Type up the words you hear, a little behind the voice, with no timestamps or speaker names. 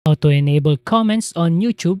to enable comments on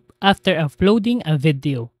YouTube after uploading a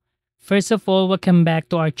video. First of all, welcome back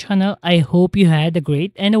to our channel. I hope you had a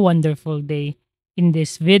great and a wonderful day. In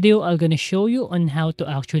this video, I'm gonna show you on how to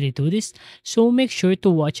actually do this, so make sure to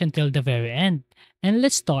watch until the very end. And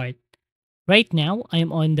let's start. Right now,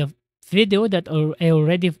 I'm on the video that I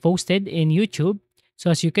already posted in YouTube. So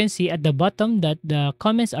as you can see at the bottom that the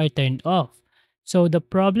comments are turned off. So the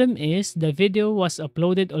problem is the video was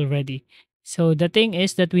uploaded already. So the thing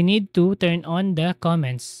is that we need to turn on the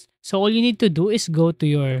comments. So all you need to do is go to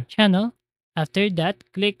your channel. After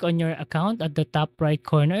that, click on your account at the top right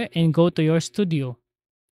corner and go to your studio.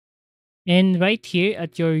 And right here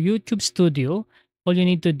at your YouTube studio, all you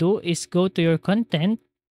need to do is go to your content.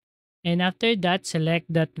 And after that,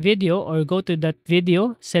 select that video or go to that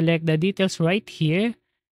video, select the details right here,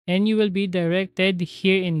 and you will be directed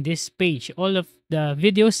here in this page, all of the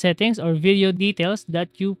video settings or video details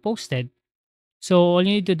that you posted. So all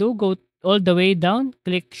you need to do, go all the way down,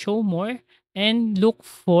 click show more, and look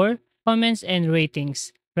for comments and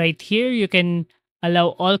ratings. Right here, you can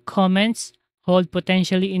allow all comments, hold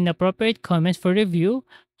potentially inappropriate comments for review,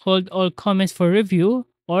 hold all comments for review,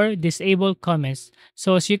 or disable comments.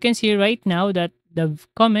 So as you can see right now that the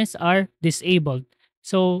comments are disabled.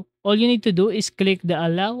 So all you need to do is click the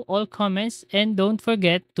allow all comments and don't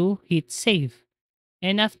forget to hit save.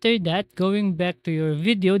 And after that, going back to your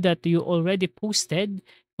video that you already posted,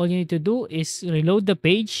 all you need to do is reload the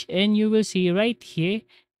page and you will see right here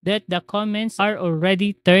that the comments are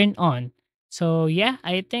already turned on. So yeah,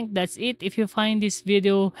 I think that's it. If you find this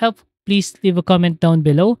video helpful, please leave a comment down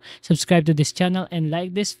below, subscribe to this channel and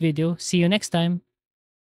like this video. See you next time.